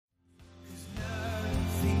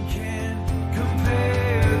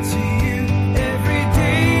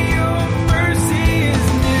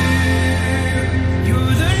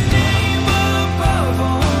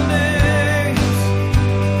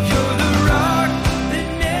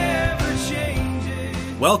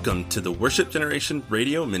Welcome to the Worship Generation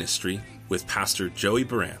Radio Ministry with Pastor Joey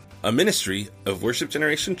Baran, a ministry of Worship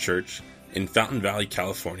Generation Church in Fountain Valley,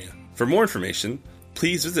 California. For more information,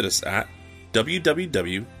 please visit us at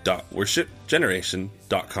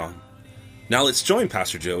www.worshipgeneration.com. Now let's join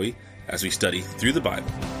Pastor Joey as we study through the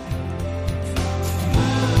Bible.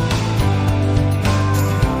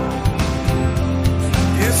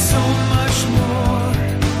 There's so much more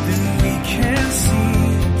than we can see.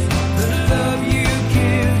 The love you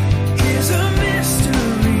give is a mystery.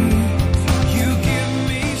 You give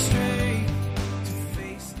me strength to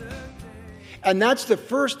face the day. And that's the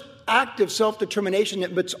first act of self-determination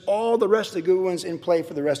that puts all the rest of the good ones in play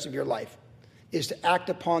for the rest of your life, is to act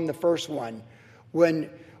upon the first one. When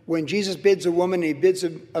Jesus bids a woman and he bids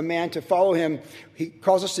a man to follow him, he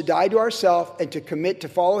calls us to die to ourselves and to commit to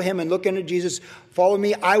follow him and look into Jesus. Follow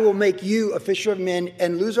me, I will make you a fisher of men,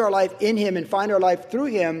 and lose our life in him and find our life through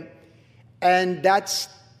him. And it's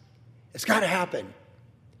got to happen.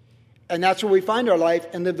 And that's where we find our life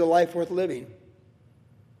and live the life worth living.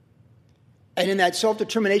 And in that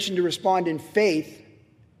self-determination to respond in faith,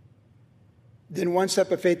 then one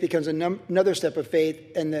step of faith becomes another step of faith,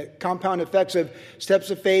 and the compound effects of steps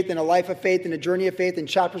of faith and a life of faith and a journey of faith and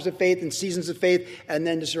chapters of faith and seasons of faith, and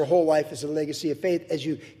then just your whole life is a legacy of faith as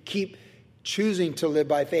you keep choosing to live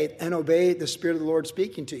by faith and obey the Spirit of the Lord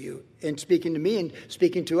speaking to you and speaking to me and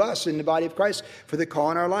speaking to us in the body of Christ for the call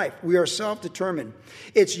in our life. We are self-determined.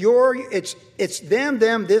 It's them,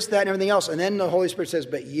 this, that, and everything else. And then the Holy Spirit says,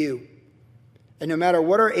 but you. And no matter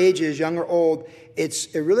what our age is, young or old, it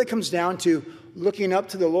really comes down to looking up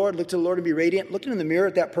to the Lord, look to the Lord and be radiant, looking in the mirror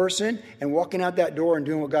at that person and walking out that door and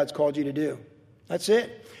doing what God's called you to do. That's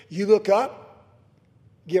it. You look up,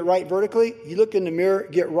 get right vertically. You look in the mirror,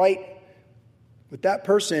 get right with that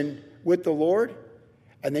person, with the Lord,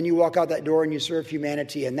 and then you walk out that door and you serve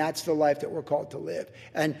humanity, and that's the life that we're called to live.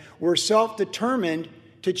 And we're self-determined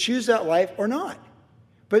to choose that life or not.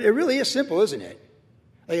 But it really is simple, isn't it?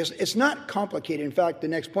 It's not complicated. In fact, the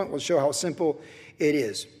next point will show how simple it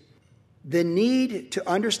is. The need to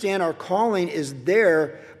understand our calling is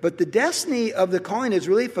there, but the destiny of the calling is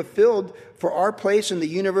really fulfilled for our place in the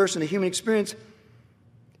universe and the human experience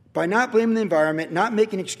by not blaming the environment, not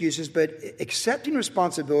making excuses, but accepting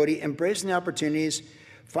responsibility, embracing the opportunities,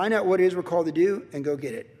 find out what it is we're called to do, and go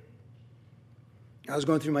get it. I was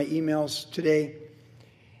going through my emails today,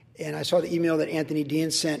 and I saw the email that Anthony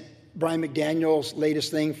Dean sent Brian McDaniel's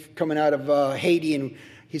latest thing coming out of Haiti, and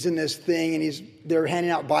he's in this thing, and they're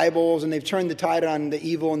handing out Bibles, and they've turned the tide on the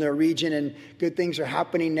evil in their region, and good things are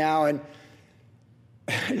happening now. And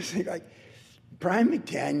I just think, like, Brian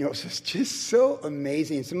McDaniels is just so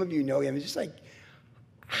amazing. Some of you know him. It's just like,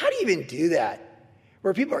 how do you even do that?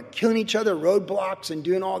 Where people are killing each other, roadblocks, and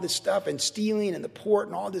doing all this stuff, and stealing, and the port,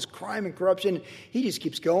 and all this crime and corruption. He just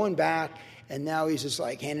keeps going back, and now he's just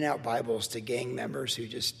like handing out Bibles to gang members who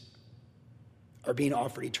just are being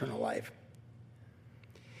offered eternal life.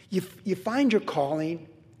 You find your calling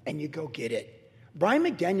and you go get it. Brian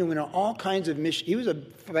McDaniel went on all kinds of missions. He was a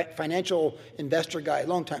financial investor guy a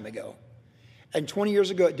long time ago. And 20 years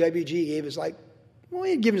ago at WG, he gave his life. Well, he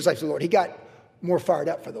had given his life to the Lord. He got more fired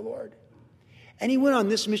up for the Lord. And he went on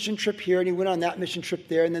this mission trip here, and he went on that mission trip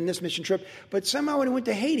there, and then this mission trip. But somehow when he went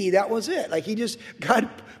to Haiti, that was it. Like God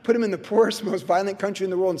put him in the poorest, most violent country in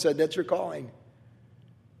the world and said, that's your calling.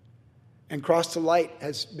 And Cross to Light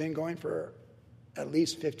has been going for at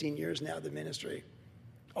least 15 years now, the ministry.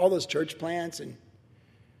 All those church plants. And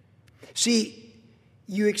see,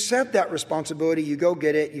 you accept that responsibility, you go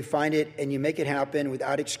get it, you find it, and you make it happen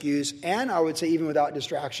without excuse, and I would say even without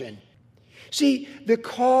distraction. See, the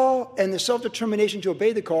call and the self-determination to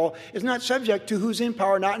obey the call is not subject to who's in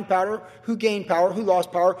power, not in power, who gained power, who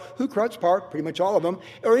lost power, who corrupts power, pretty much all of them,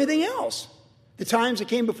 or anything else. The times that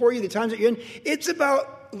came before you, the times that you're in, it's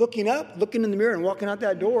about looking up, looking in the mirror and walking out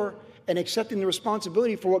that door and accepting the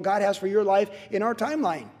responsibility for what God has for your life in our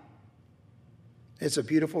timeline. It's a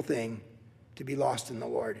beautiful thing to be lost in the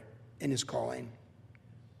Lord, in his calling.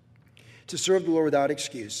 To serve the Lord without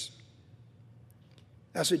excuse.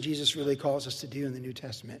 That's what Jesus really calls us to do in the New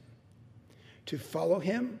Testament. To follow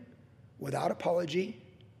him without apology,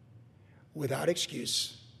 without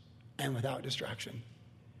excuse, and without distraction.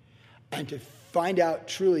 And to find out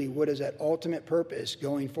truly what is that ultimate purpose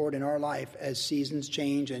going forward in our life as seasons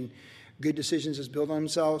change and good decisions is built on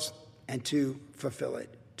themselves, and to fulfill it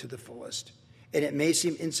to the fullest. And it may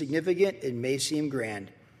seem insignificant, it may seem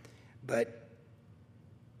grand, but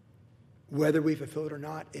whether we fulfill it or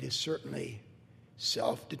not, it is certainly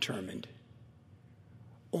self-determined.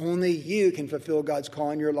 Only you can fulfill God's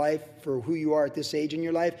call in your life for who you are at this age in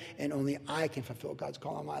your life, and only I can fulfill God's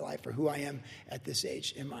call in my life for who I am at this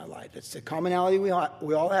age in my life. It's the commonality we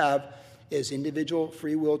all have is individual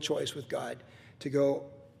free will choice with God to go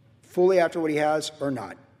fully after what he has or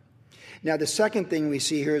not. Now, the second thing we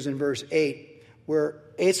see here is in verse 8, where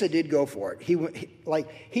Asa did go for it.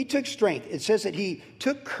 He took strength. It says that he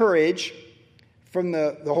took courage from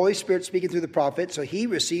the Holy Spirit speaking through the prophet. So he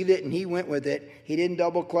received it and he went with it. He didn't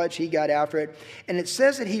double clutch. He got after it. And it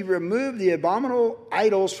says that he removed the abominable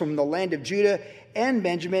idols from the land of Judah and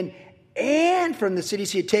Benjamin and from the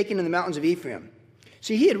cities he had taken in the mountains of Ephraim.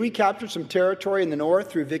 See, he had recaptured some territory in the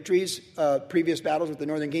north through victories, previous battles with the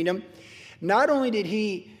northern kingdom. Not only did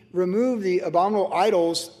he remove the abominable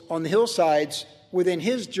idols on the hillsides within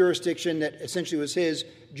his jurisdiction that essentially was his,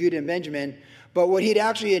 Judah and Benjamin, but what he'd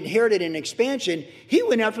actually inherited in expansion, he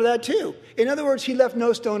went after that too. In other words, he left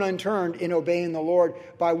no stone unturned in obeying the Lord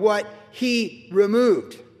by what he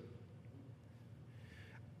removed.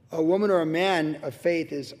 A woman or a man of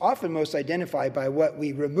faith is often most identified by what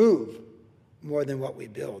we remove more than what we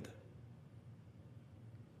build.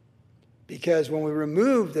 Because when we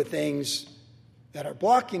remove the things that are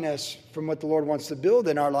blocking us from what the Lord wants to build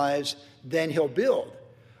in our lives, then he'll build.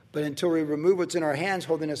 But until we remove what's in our hands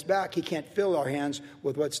holding us back, he can't fill our hands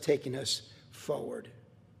with what's taking us forward.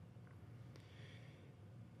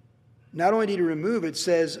 Not only did he remove, it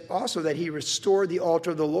says also that he restored the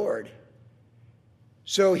altar of the Lord.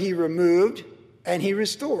 So he removed and he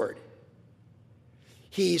restored.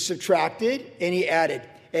 He subtracted and he added.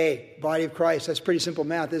 Hey, body of Christ, that's pretty simple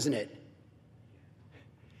math, isn't it?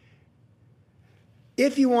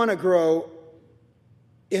 If you want to grow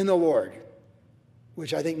in the Lord,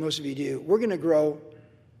 which I think most of you do, we're going to grow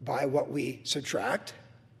by what we subtract.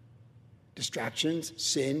 Distractions,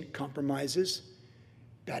 sin, compromises,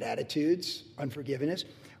 bad attitudes, unforgiveness.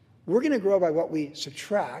 We're going to grow by what we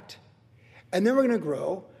subtract, and then we're going to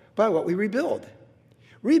grow by what we rebuild.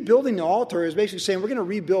 Rebuilding the altar is basically saying we're going to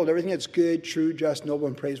rebuild everything that's good, true, just, noble,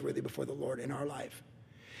 and praiseworthy before the Lord in our life.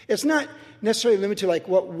 It's not necessarily limited to like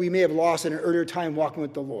what we may have lost in an earlier time walking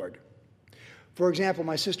with the Lord. For example,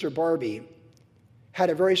 my sister Barbie had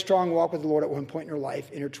a very strong walk with the Lord at one point in her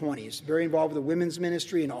life, in her 20s. Very involved with the women's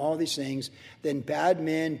ministry and all these things. Then bad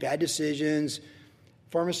men, bad decisions,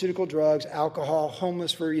 pharmaceutical drugs, alcohol,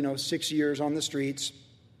 homeless for, 6 years on the streets.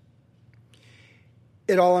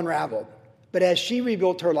 It all unraveled. But as she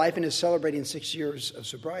rebuilt her life and is celebrating 6 years of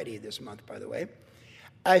sobriety this month, by the way,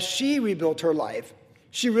 as she rebuilt her life,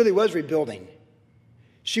 she really was rebuilding.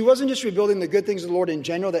 She wasn't just rebuilding the good things of the Lord in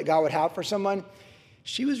general that God would have for someone.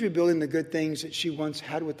 She was rebuilding the good things that she once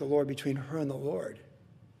had with the Lord between her and the Lord.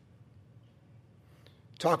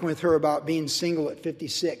 Talking with her about being single at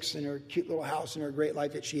 56 in her cute little house and her great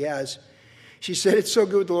life that she has. She said, it's so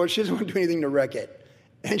good with the Lord, she doesn't want to do anything to wreck it.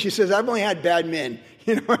 And she says, I've only had bad men,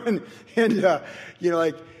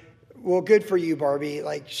 well, good for you, Barbie.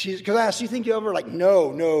 Because I asked, do you think you'll ever,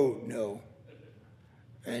 no.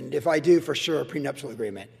 And if I do, for sure, a prenuptial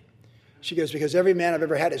agreement. She goes, because every man I've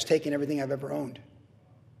ever had has taken everything I've ever owned,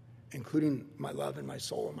 including my love and my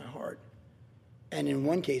soul and my heart. And in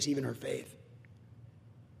one case, even her faith.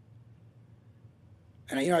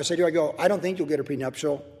 And I said to her, I don't think you'll get a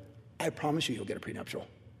prenuptial. I promise you'll get a prenuptial.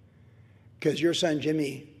 Because your son,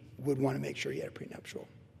 Jimmy, would want to make sure he had a prenuptial.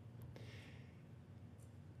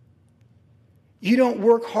 You don't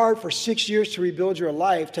work hard for 6 years to rebuild your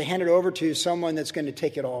life to hand it over to someone that's going to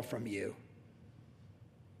take it all from you.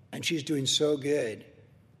 And she's doing so good.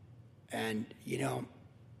 And,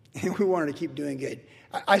 we want her to keep doing good.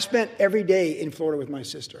 I spent every day in Florida with my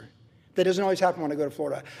sister. That doesn't always happen when I go to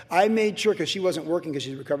Florida. I made sure, because she wasn't working because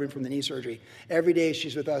she's recovering from the knee surgery. Every day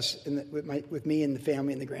she's with us, with me and the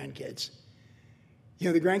family and the grandkids.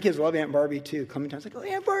 The grandkids love Aunt Barbie too. Coming times like, oh,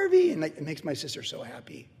 Aunt Barbie. And it makes my sister so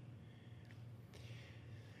happy.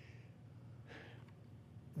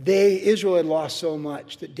 Israel had lost so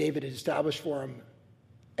much that David had established for them.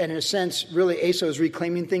 And in a sense, really, Asa was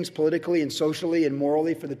reclaiming things politically and socially and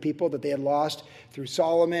morally for the people that they had lost through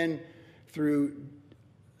Solomon, through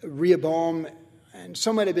Rehoboam, and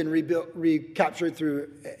some might have been recaptured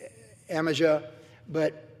through Amijah.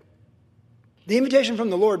 But the invitation from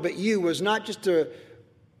the Lord, but you, was not just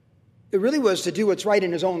it really was to do what's right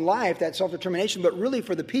in his own life, that self-determination, but really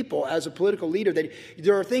for the people as a political leader, that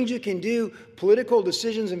there are things you can do, political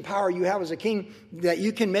decisions and power you have as a king, that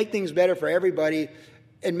you can make things better for everybody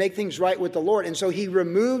and make things right with the Lord. And so he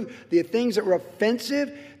removed the things that were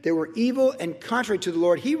offensive, that were evil and contrary to the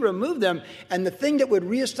Lord. He removed them, and the thing that would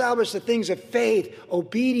reestablish the things of faith,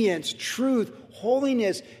 obedience, truth,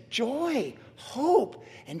 holiness, joy, hope,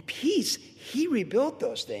 and peace. He rebuilt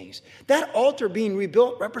those things. That altar being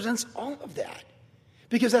rebuilt represents all of that,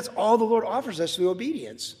 because that's all the Lord offers us through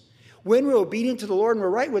obedience. When we're obedient to the Lord and we're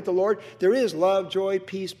right with the Lord, there is love, joy,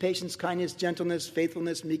 peace, patience, kindness, gentleness,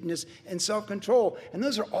 faithfulness, meekness, and self-control. And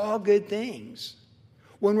those are all good things.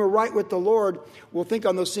 When we're right with the Lord, we'll think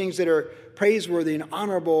on those things that are praiseworthy and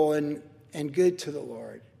honorable and good to the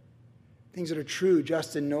Lord. Things that are true,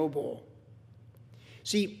 just, and noble.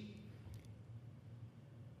 See,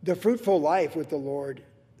 the fruitful life with the Lord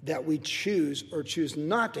that we choose or choose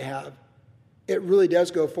not to have, it really does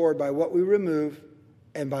go forward by what we remove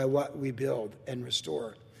and by what we build and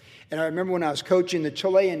restore. And I remember when I was coaching the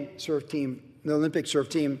Chilean surf team, the Olympic surf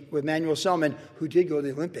team, with Manuel Selman, who did go to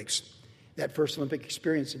the Olympics, that first Olympic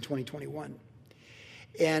experience in 2021.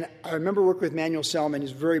 And I remember working with Manuel Selman.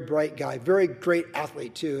 He's a very bright guy, very great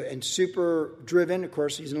athlete too, and super driven. Of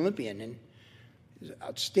course, he's an Olympian, and he's an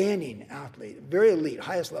outstanding athlete, very elite,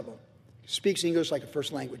 highest level. Speaks English like a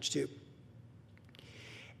first language too.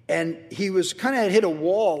 And he was kind of hit a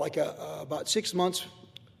wall like about 6 months.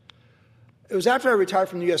 It was after I retired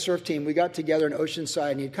from the U.S. surf team. We got together in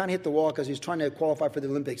Oceanside, and he kind of hit the wall because he was trying to qualify for the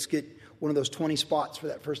Olympics, get one of those 20 spots for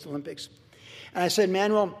that first Olympics. And I said,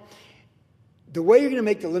 Manuel, the way you're going to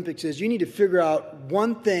make the Olympics is you need to figure out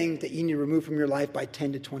one thing that you need to remove from your life by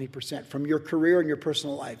 10 to 20% from your career and your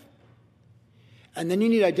personal life. And then you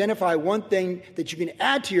need to identify one thing that you can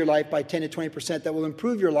add to your life by 10 to 20% that will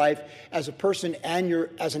improve your life as a person and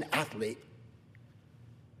as an athlete.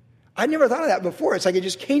 I'd never thought of that before. It's like it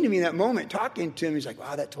just came to me in that moment talking to him. He's like,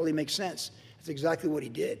 wow, that totally makes sense. That's exactly what he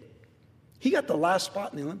did. He got the last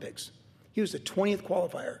spot in the Olympics. He was the 20th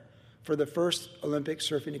qualifier for the first Olympic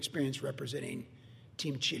surfing experience representing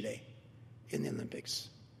Team Chile in the Olympics.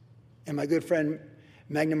 And my good friend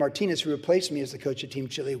Magna Martinez, who replaced me as the coach of Team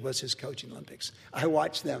Chile, was his coach in the Olympics. I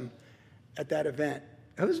watched them at that event.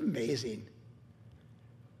 It was amazing.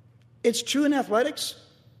 It's true in athletics,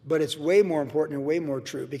 but it's way more important and way more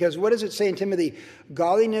true. Because what does it say in Timothy?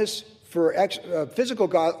 Godliness for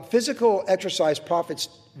physical exercise profits,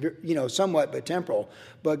 somewhat, but temporal.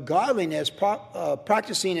 But godliness,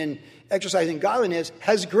 practicing and exercising godliness,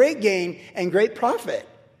 has great gain and great profit.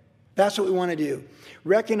 That's what we want to do.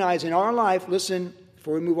 Recognize in our life, listen,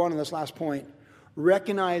 before we move on to this last point,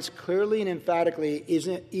 recognize clearly and emphatically,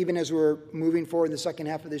 even as we're moving forward in the second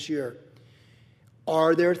half of this year,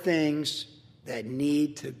 are there things that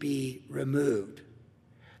need to be removed,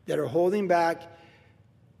 that are holding back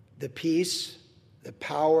the peace, the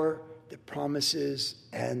power, the promises,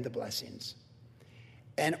 and the blessings?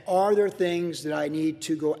 And are there things that I need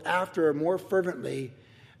to go after more fervently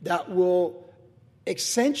that will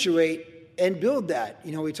accentuate and build that?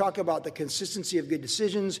 We talk about the consistency of good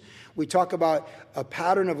decisions. We talk about a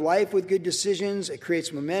pattern of life with good decisions. It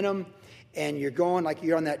creates momentum, and you're going like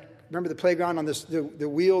you're on that. Remember the playground on this the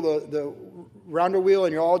wheel, the rounder wheel,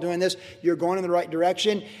 and you're all doing this. You're going in the right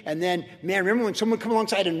direction, and then, man, remember when someone come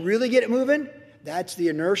alongside and really get it moving? That's the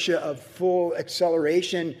inertia of full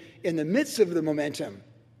acceleration in the midst of the momentum.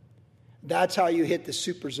 That's how you hit the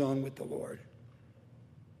super zone with the Lord.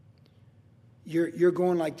 You're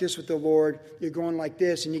going like this with the Lord. You're going like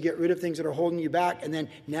this, and you get rid of things that are holding you back, and then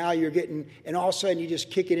now you're getting, and all of a sudden you just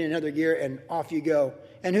kick it in another gear, and off you go.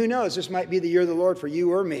 And who knows, this might be the year of the Lord for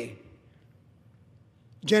you or me.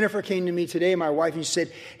 Jennifer came to me today, my wife, and she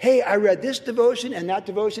said, hey, I read this devotion and that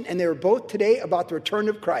devotion, and they were both today about the return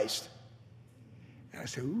of Christ. And I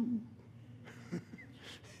said, ooh.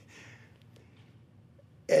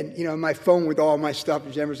 And, my phone with all my stuff,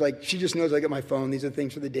 and Jennifer's like, she just knows I got my phone. These are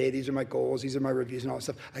things for the day. These are my goals. These are my reviews and all that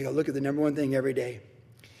stuff. I go, look at the number one thing every day.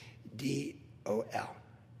 D-O-L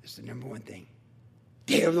is the number one thing.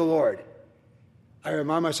 Day of the Lord. I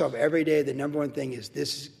remind myself every day the number one thing is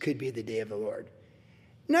this could be the day of the Lord.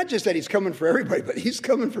 Not just that he's coming for everybody, but he's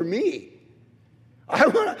coming for me.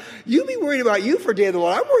 You be worried about you for day of the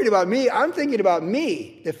Lord. I'm worried about me. I'm thinking about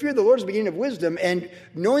me. The fear of the Lord is the beginning of wisdom, and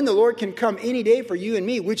knowing the Lord can come any day for you and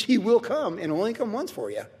me, which he will come, and only come once for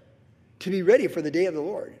you, to be ready for the day of the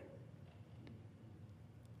Lord.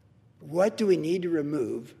 What do we need to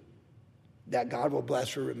remove that God will bless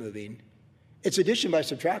for removing? It's addition by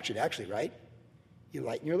subtraction, actually, right? You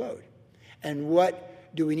lighten your load. And what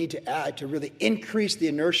do we need to add to really increase the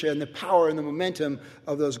inertia and the power and the momentum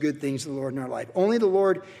of those good things of the Lord in our life? Only the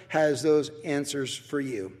Lord has those answers for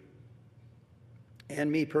you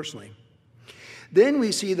and me personally. Then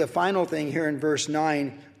we see the final thing here in verse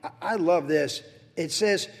 9. I love this. It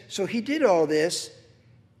says, so he did all this,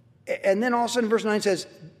 and then all of a sudden verse 9 says,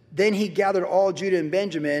 then he gathered all Judah and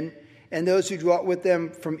Benjamin and those who dwelt with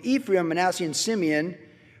them from Ephraim, Manasseh, and Simeon,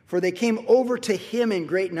 For they came over to him in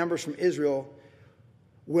great numbers from Israel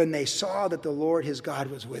when they saw that the Lord his God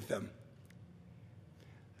was with them.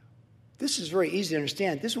 This is very easy to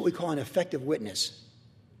understand. This is what we call an effective witness.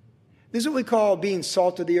 This is what we call being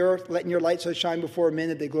salt of the earth, letting your light so shine before men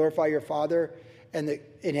that they glorify your Father in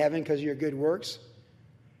heaven because of your good works.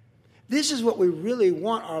 This is what we really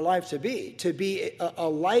want our life to be a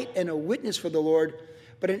light and a witness for the Lord,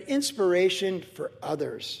 but an inspiration for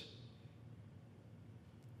others.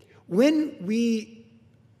 When we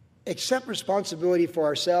accept responsibility for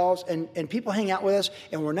ourselves and people hang out with us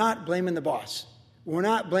and we're not blaming the boss, we're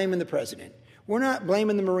not blaming the president, we're not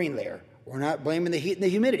blaming the Marine layer, we're not blaming the heat and the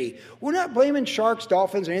humidity, we're not blaming sharks,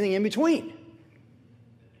 dolphins, or anything in between.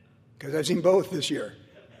 Because I've seen both this year.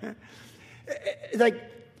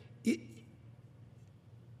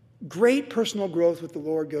 Great personal growth with the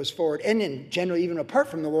Lord goes forward. And in general, even apart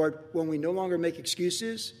from the Lord, when we no longer make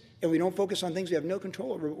excuses and we don't focus on things we have no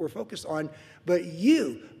control over, we're focused on, but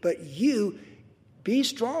you, be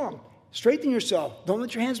strong. Strengthen yourself. Don't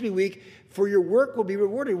let your hands be weak, for your work will be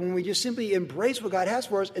rewarded when we just simply embrace what God has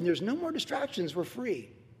for us and there's no more distractions. We're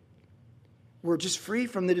free. We're just free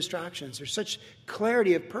from the distractions. There's such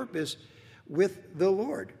clarity of purpose with the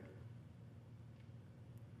Lord.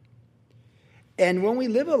 And when we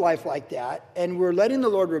live a life like that, and we're letting the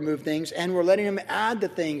Lord remove things, and we're letting him add the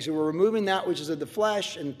things, and we're removing that which is of the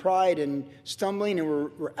flesh and pride and stumbling, and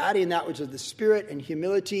we're adding that which is of the spirit and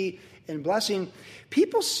humility and blessing,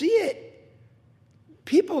 people see it.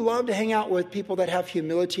 People love to hang out with people that have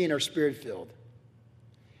humility and are spirit-filled.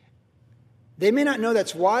 They may not know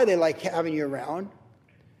that's why they like having you around,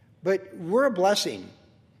 but we're a blessing.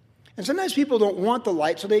 And sometimes people don't want the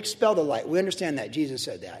light, so they expel the light. We understand that. Jesus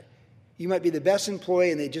said that. You might be the best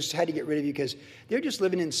employee, and they just had to get rid of you because they're just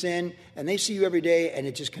living in sin, and they see you every day, and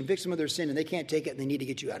it just convicts them of their sin, and they can't take it, and they need to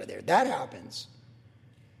get you out of there. That happens.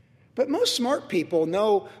 But most smart people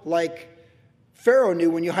know, like Pharaoh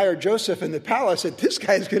knew when you hired Joseph in the palace, that this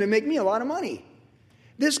guy is going to make me a lot of money.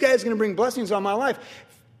 This guy is going to bring blessings on my life.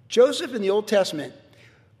 Joseph in the Old Testament,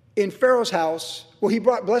 in Pharaoh's house, well, he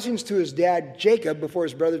brought blessings to his dad, Jacob, before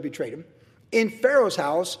his brothers betrayed him. In Pharaoh's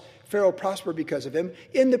house, Pharaoh prospered because of him.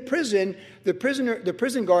 In the prison, the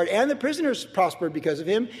prison guard and the prisoners prospered because of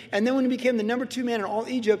him. And then when he became the number 2 man in all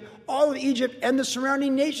of Egypt and the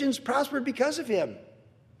surrounding nations prospered because of him.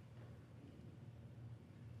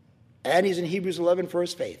 And he's in Hebrews 11 for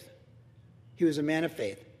his faith. He was a man of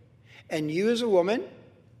faith. And you as a woman,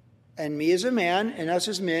 and me as a man, and us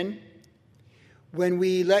as men, when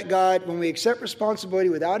we let God, when we accept responsibility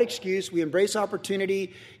without excuse, we embrace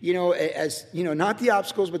opportunity, not the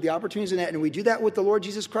obstacles, but the opportunities in that. And we do that with the Lord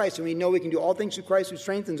Jesus Christ. And we know we can do all things through Christ who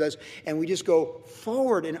strengthens us. And we just go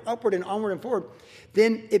forward and upward and onward and forward.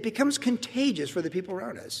 Then it becomes contagious for the people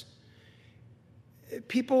around us.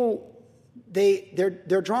 People,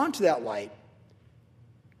 they're drawn to that light.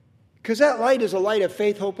 Because that light is a light of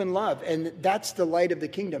faith, hope, and love. And that's the light of the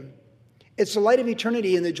kingdom. It's the light of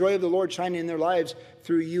eternity and the joy of the Lord shining in their lives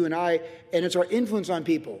through you and I, and it's our influence on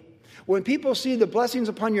people. When people see the blessings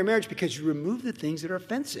upon your marriage because you remove the things that are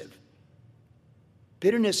offensive,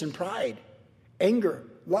 bitterness and pride, anger,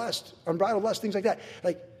 lust, unbridled lust, things like that,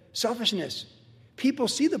 like selfishness, people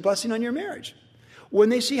see the blessing on your marriage. When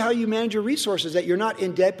they see how you manage your resources, that you're not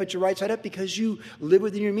in debt but you're right side up because you live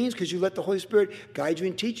within your means, because you let the Holy Spirit guide you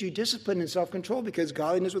and teach you discipline and self-control, because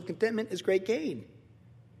godliness with contentment is great gain.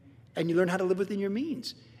 And you learn how to live within your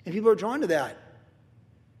means. And people are drawn to that.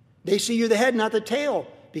 They see you're the head, not the tail,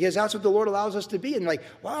 because that's what the Lord allows us to be. And they're like,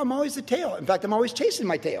 wow, I'm always the tail. In fact, I'm always chasing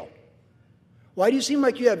my tail. Why do you seem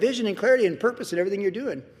like you have vision and clarity and purpose in everything you're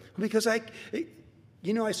doing? Because I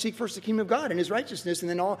seek first the kingdom of God and his righteousness, and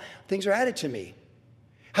then all things are added to me.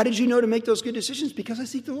 How did you know to make those good decisions? Because I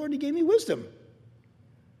seek the Lord and he gave me wisdom.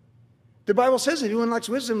 The Bible says if anyone lacks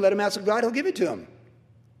wisdom, let him ask of God, he'll give it to him.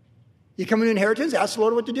 You come into inheritance, ask the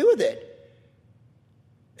Lord what to do with it.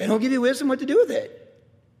 And he'll give you wisdom what to do with it.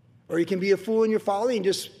 Or you can be a fool in your folly and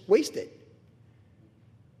just waste it.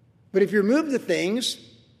 But if you remove the things,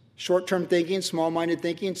 short-term thinking, small-minded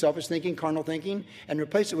thinking, selfish thinking, carnal thinking, and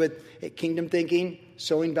replace it with kingdom thinking,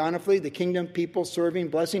 sowing bountifully, the kingdom, people, serving,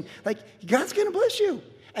 blessing, like God's going to bless you.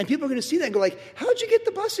 And people are going to see that and go like, how'd you get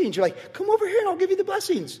the blessings? You're like, come over here and I'll give you the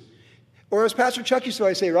blessings. Or as Pastor Chuck used to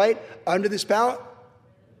always say, right? Under the spout,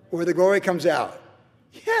 where the glory comes out.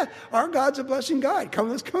 Yeah, our God's a blessing God.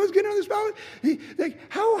 Let's get under the spout. Like,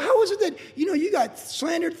 how is it that, you got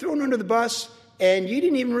slandered, thrown under the bus, and you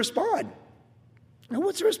didn't even respond? Now,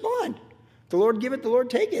 what's the respond? The Lord give it, the Lord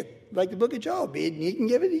take it. Like the book of Job. He can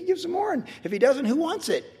give it, he gives some more. And if he doesn't, who wants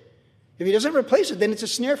it? If he doesn't replace it, then it's a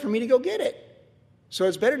snare for me to go get it. So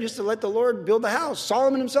it's better just to let the Lord build the house.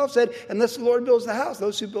 Solomon himself said, unless the Lord builds the house,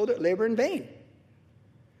 those who build it labor in vain.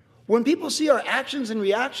 When people see our actions and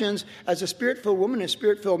reactions as a spirit-filled woman and a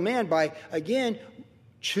spirit-filled man by, again,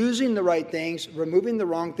 choosing the right things, removing the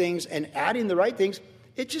wrong things, and adding the right things,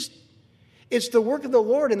 it's the work of the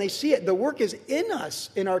Lord, and they see it. The work is in us,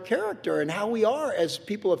 in our character, and how we are as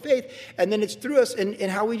people of faith, and then it's through us in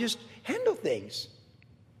how we just handle things.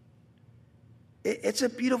 It's a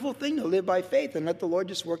beautiful thing to live by faith and let the Lord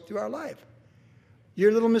just work through our life.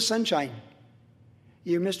 You're little Miss Sunshine.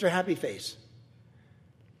 You're Mr. Happy Face.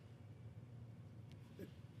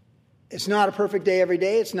 It's not a perfect day every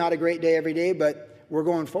day. It's not a great day every day, but we're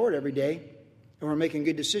going forward every day, and we're making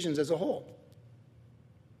good decisions as a whole.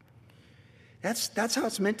 That's how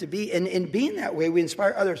it's meant to be. And in being that way, we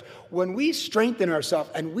inspire others. When we strengthen ourselves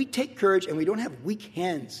and we take courage and we don't have weak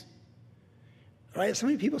hands, right? So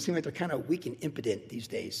many people seem like they're kind of weak and impotent these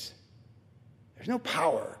days. There's no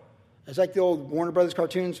power. It's like the old Warner Brothers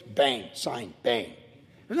cartoons, bang, sign, bang.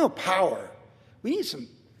 There's no power. We need some,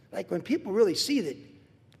 like when people really see that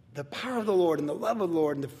the power of the Lord and the love of the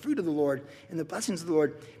Lord and the fruit of the Lord and the blessings of the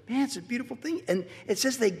Lord, man, it's a beautiful thing. And it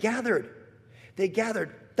says they gathered. They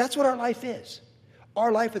gathered. That's what our life is.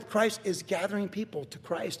 Our life with Christ is gathering people to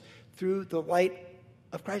Christ through the light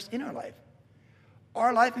of Christ in our life.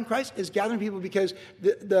 Our life in Christ is gathering people because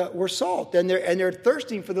we're salt and they're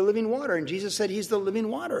thirsting for the living water. And Jesus said he's the living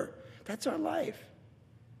water. That's our life.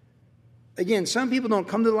 Again, some people don't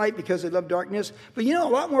come to the light because they love darkness. But a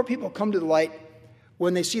lot more people come to the light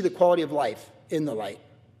when they see the quality of life in the light.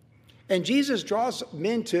 And Jesus draws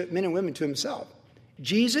men and women to himself.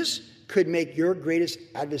 Jesus could make your greatest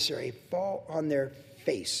adversary fall on their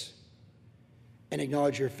face and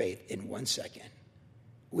acknowledge your faith in 1 second.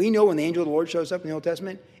 We know when the angel of the Lord shows up in the Old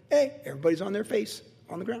Testament, hey, everybody's on their face,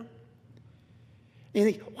 on the ground. And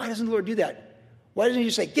you think, why doesn't the Lord do that? Why doesn't he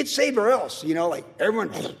just say, get saved or else? Like everyone,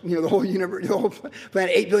 the whole universe, the whole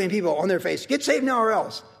planet, 8 billion people on their face. Get saved now or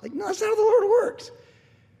else. Like, no, that's not how the Lord works.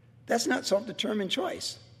 That's not self-determined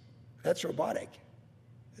choice. That's robotic.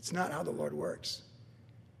 That's not how the Lord works.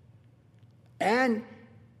 And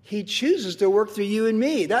he chooses to work through you and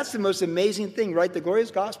me. That's the most amazing thing, right? The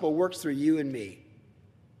glorious gospel works through you and me.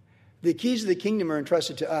 The keys of the kingdom are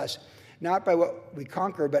entrusted to us, not by what we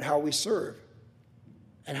conquer, but how we serve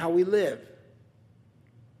and how we live.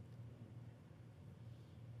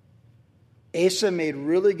 Asa made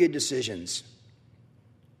really good decisions.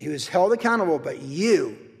 He was held accountable, but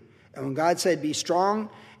and when God said, be strong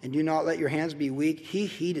and do not let your hands be weak, he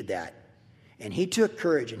heeded that. And he took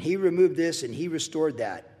courage, and he removed this, and he restored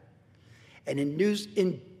that. And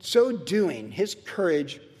in so doing, his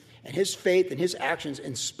courage and his faith and his actions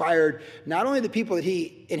inspired not only the people that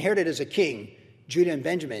he inherited as a king, Judah and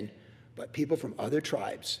Benjamin, but people from other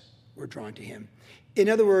tribes were drawn to him. In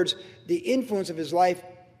other words, the influence of his life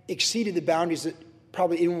exceeded the boundaries that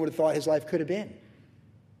probably anyone would have thought his life could have been.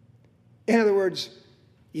 In other words,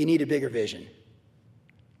 you need a bigger vision.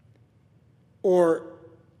 Or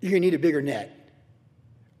you need a bigger net.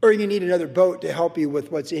 Or you need another boat to help you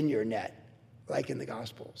with what's in your net, like in the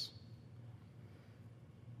Gospels.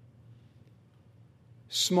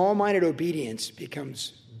 Small-minded obedience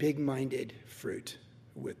becomes big-minded fruit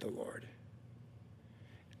with the Lord.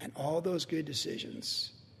 And all those good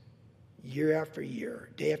decisions, year after year,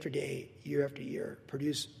 day after day, year after year,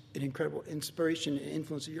 produce an incredible inspiration and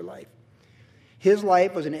influence of your life. His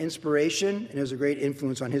life was an inspiration, and it was a great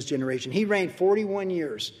influence on his generation. He reigned 41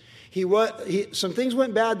 years. Some things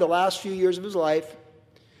went bad the last few years of his life,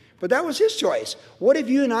 but that was his choice. What if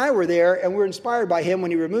you and I were there and we're inspired by him when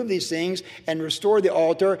he removed these things and restored the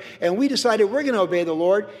altar, and we decided we're going to obey the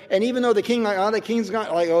Lord, and even though the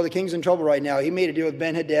king's in trouble right now. He made a deal with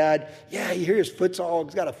Ben-Hadad. Yeah, you hear he's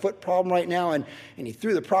got a foot problem right now, and he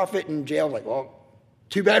threw the prophet in jail. Like, well,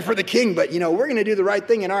 too bad for the king, but we're going to do the right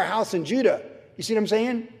thing in our house in Judah. You see what I'm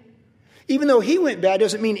saying? Even though he went bad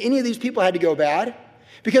doesn't mean any of these people had to go bad.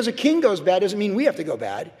 Because a king goes bad doesn't mean we have to go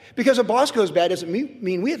bad. Because a boss goes bad doesn't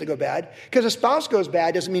mean we have to go bad. Because a spouse goes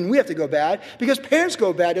bad doesn't mean we have to go bad. Because parents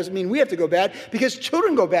go bad doesn't mean we have to go bad. Because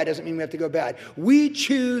children go bad doesn't mean we have to go bad. We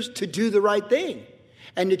choose to do the right thing.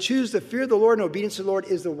 And to choose the fear of the Lord and obedience to the Lord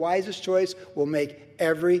is the wisest choice we'll make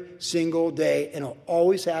every single day. And it'll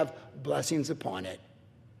always have blessings upon it.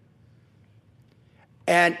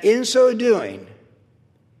 And in so doing,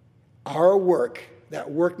 our work,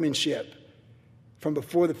 that workmanship, from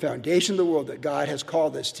before the foundation of the world that God has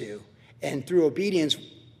called us to, and through obedience,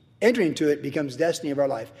 entering into it becomes destiny of our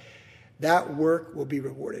life. That work will be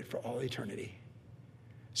rewarded for all eternity.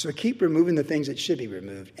 So keep removing the things that should be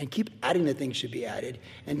removed, and keep adding the things that should be added.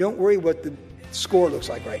 And don't worry what the score looks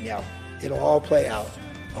like right now. it'll all play out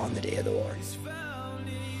on the day of the Lord.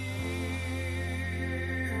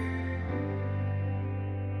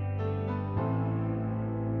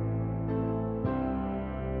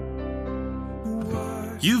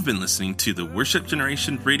 You've been listening to the Worship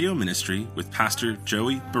Generation Radio Ministry with Pastor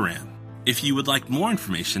Joey Baran. If you would like more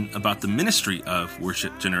information about the ministry of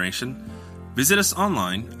Worship Generation, visit us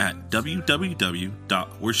online at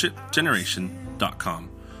www.worshipgeneration.com,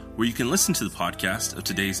 where you can listen to the podcast of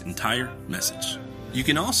today's entire message. You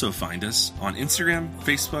can also find us on Instagram,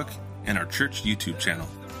 Facebook, and our church YouTube channel.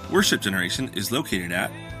 Worship Generation is located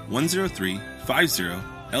at 10350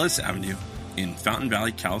 Ellis Avenue in Fountain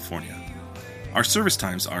Valley, California. Our service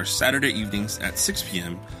times are Saturday evenings at 6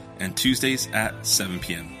 p.m. and Tuesdays at 7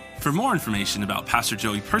 p.m. For more information about Pastor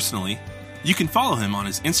Joey personally, you can follow him on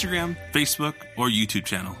his Instagram, Facebook, or YouTube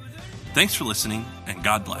channel. Thanks for listening, and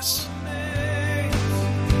God bless.